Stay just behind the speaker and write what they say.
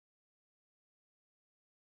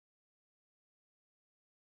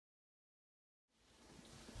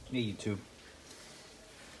Hey YouTube.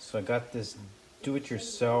 So I got this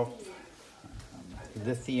do-it-yourself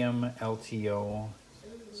lithium LTO.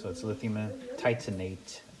 So it's lithium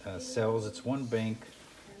titanate cells. It's one bank,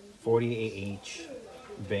 48H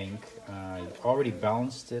bank. I already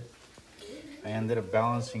balanced it. I ended up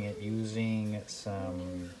balancing it using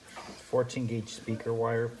some 14 gauge speaker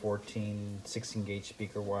wire, 16 gauge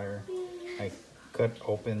speaker wire. I cut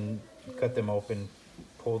them open,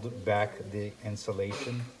 pulled back the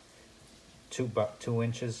insulation about 2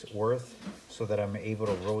 inches worth so that I'm able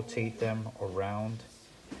to rotate them around,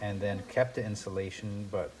 and then kept the insulation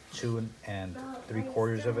about 2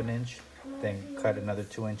 3/4 of an inch, then cut another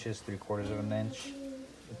 2 inches 3/4 of an inch,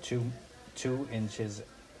 2 inches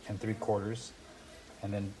and 3/4,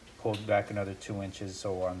 and then pulled back another 2 inches,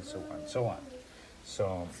 so on, so on, so on.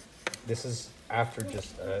 So this is after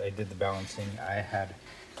just I did the balancing. I had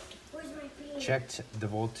checked the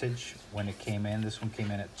voltage when it came in. This one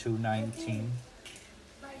came in at 219,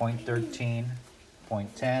 0.13,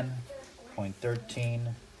 0.10,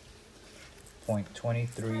 0.13,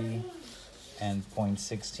 0.23, and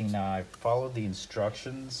 0.16. Now I followed the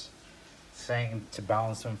instructions saying to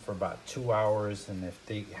balance them for about 2 hours, and if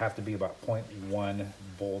they have to be about 0.1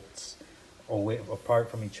 volts away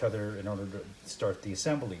apart from each other in order to start the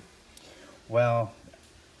assembly. Well,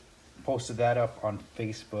 posted that up on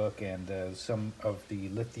Facebook, and some of the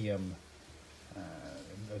lithium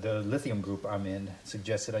group I'm in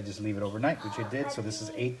suggested I just leave it overnight, which I did. So this is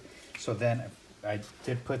 8. So then I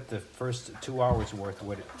did put the first 2 hours worth of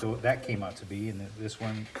what that came out to be, and this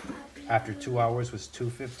one after 2 hours was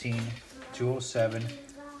 215, 207,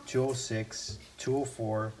 206,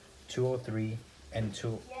 204, 203, and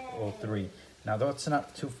 203. Now that's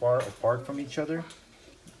not too far apart from each other,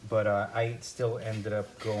 but I still ended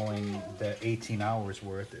up going the 18 hours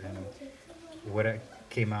worth, and what it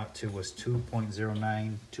came out to was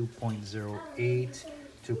 2.09, 2.08,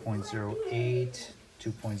 2.08,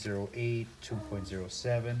 2.08,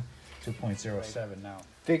 2.07, 2.07. Now,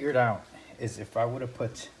 figured out is if I would have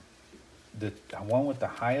put the one with the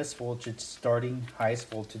highest voltage, starting highest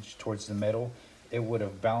voltage towards the middle, it would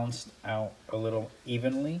have balanced out a little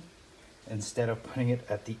evenly, instead of putting it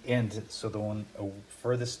at the end, so the one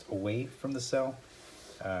furthest away from the cell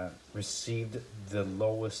received the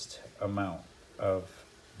lowest amount of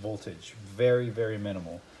voltage. Very, very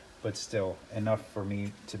minimal, but still enough for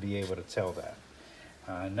me to be able to tell that.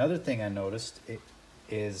 Another thing I noticed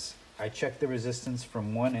is I checked the resistance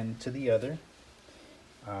from one end to the other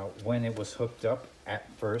when it was hooked up at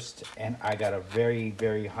first, and I got a very,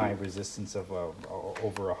 very high resistance of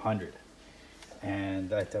over 100.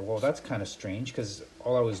 And I thought, well, that's kind of strange, because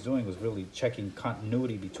all I was doing was really checking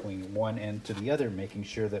continuity between one end to the other, making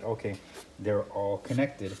sure that, okay, they're all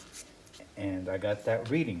connected. And I got that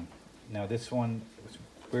reading. Now this one was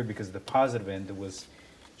weird because the positive end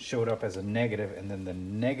showed up as a negative, and then the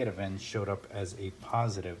negative end showed up as a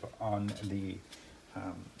positive on the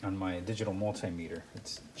on my digital multimeter.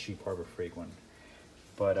 It's a cheap Harbor Freight one.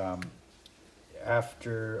 But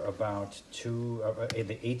after about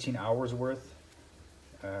the 18 hours worth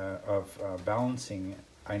of balancing,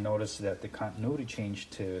 I noticed that the continuity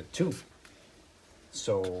changed to 2.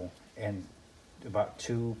 So, and about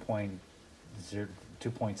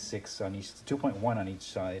 2.6 on each, 2.1 on each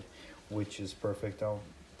side, which is perfect. I'll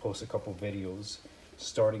post a couple videos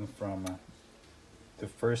starting from the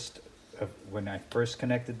first when I first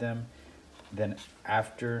connected them, then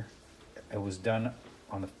after it was done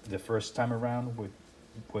on the first time around,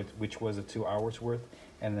 which was the 2 hours worth,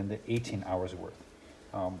 and then the 18 hours worth.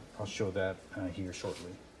 I'll show that here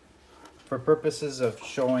shortly. For purposes of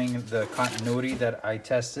showing the continuity that I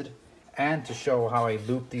tested, and to show how I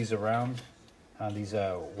looped these around, these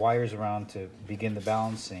wires around to begin the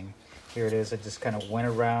balancing, here it is. I just kind of went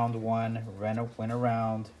around one, went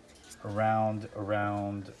around,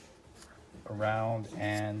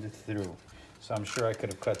 and through. So I'm sure I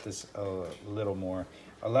could have cut this a little more.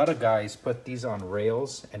 A lot of guys put these on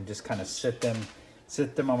rails and just kind of sit them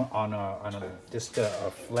on just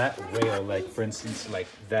a flat rail, like for instance like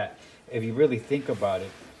that. If you really think about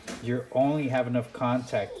it, you only have enough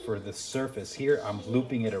contact for the surface. Here I'm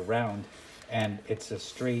looping it around, and it's a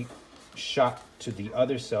straight shot to the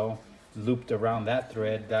other cell, looped around that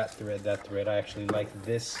thread, that thread, that thread. I actually like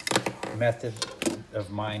this method of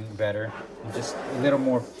mine better. Just a little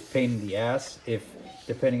more pain in the ass,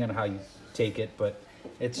 depending on how you take it, but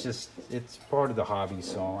it's part of the hobby.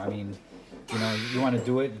 So I mean, you know, you want to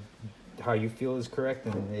do it how you feel is correct,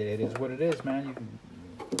 and it is what it is, man.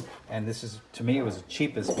 And this is, to me, it was the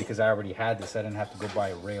cheapest because I already had this. I didn't have to go buy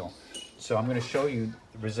a rail. So I'm going to show you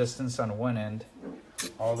the resistance on one end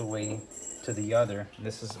all the way to the other.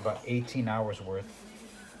 This is about 18 hours worth.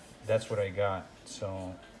 That's what I got.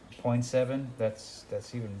 So 0.7, that's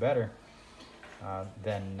even better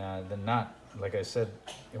than not. Like I said,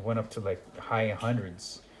 it went up to like high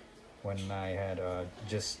hundreds when I had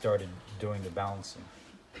just started doing the balancing.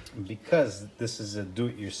 Because this is a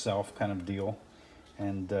do-it-yourself kind of deal,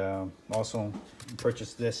 and also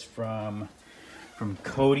purchased this from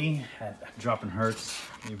Cody at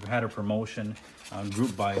DroppinHZ. We've had a promotion,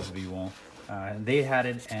 group buys if you will. They had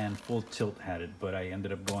it and Full Tilt had it, but I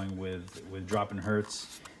ended up going with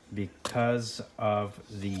DroppinHZ because of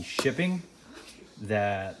the shipping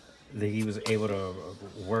that he was able to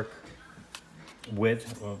work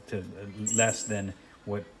with, to less than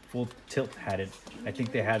what Full Tilt had it. I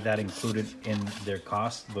think they had that included in their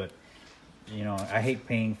cost, but you know, I hate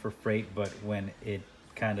paying for freight, but when it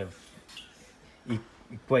kind of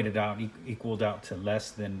equaled out to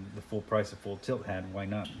less than the full price of Full Tilt had, why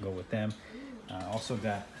not go with them? Also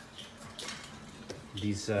got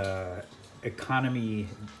these economy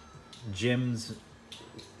gyms,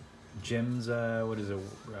 what is it,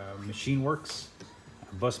 Machineworks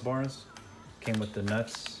bus bars. Came with the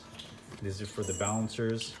nuts. These are for the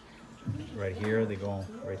balancers. Right here, they go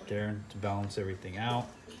right there to balance everything out.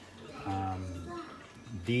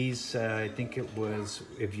 These, I think it was,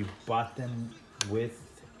 if you bought them with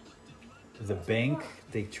the bank,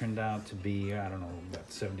 they turned out to be, I don't know, about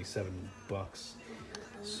 $77.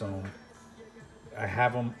 So I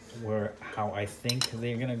have them where how I think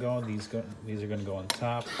they're gonna go. These are gonna go on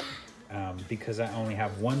top. Because I only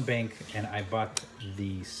have one bank and I bought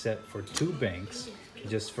the set for 2 banks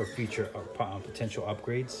just for future potential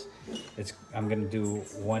upgrades. I'm gonna do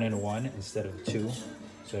 1 and 1 instead of 2.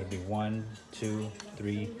 So it'll be 1, 2,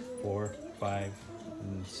 3, 4, 5,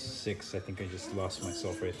 and 6. I think I just lost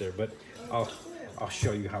myself right there, but I'll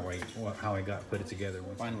show you how I put it together.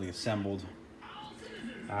 Finally assembled.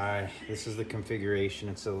 This is the configuration.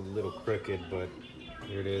 It's a little crooked, but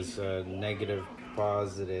here it is. Negative,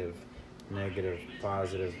 positive, negative,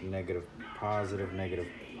 positive, negative, positive, negative,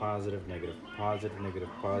 positive, negative, positive, negative,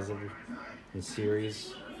 positive in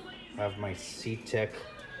series. I have my C-Tech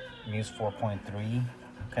Muse 4.3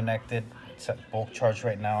 connected. It's at bulk charge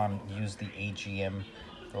right now. I'm use the AGM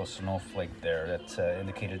little snowflake there. That's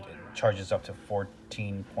indicated it charges up to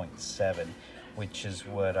 14.7, which is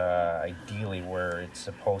what ideally where it's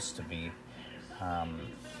supposed to be.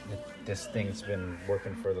 This thing's been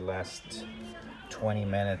working for the last 20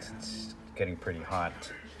 minutes. It's getting pretty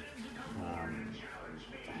hot.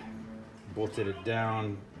 Bolted it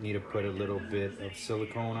down. Need to put a little bit of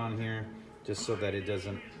silicone on here just so that it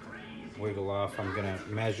doesn't wiggle off. I'm gonna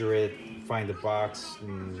measure it, find the box,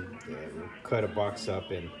 and cut a box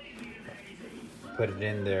up and put it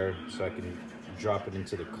in there so I can drop it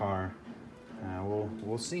into the car.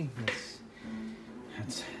 We'll see.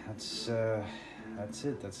 That's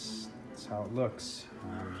it. That's how it looks.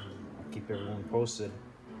 I'll keep everyone posted.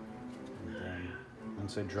 And then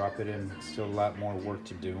once I drop it in, still a lot more work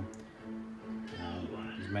to do.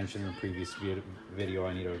 As mentioned in the previous video,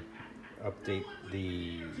 I need to update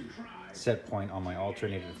the set point on my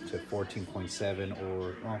alternator to 14.7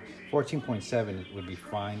 or 14.7 would be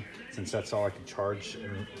fine, since that's all I can charge,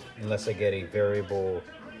 unless I get a variable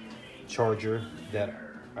charger that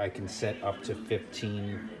I can set up to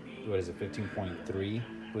 15. What is it? 15.3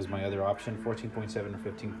 was my other option. 14.7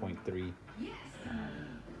 or 15.3.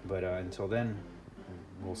 But until then,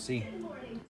 we'll see.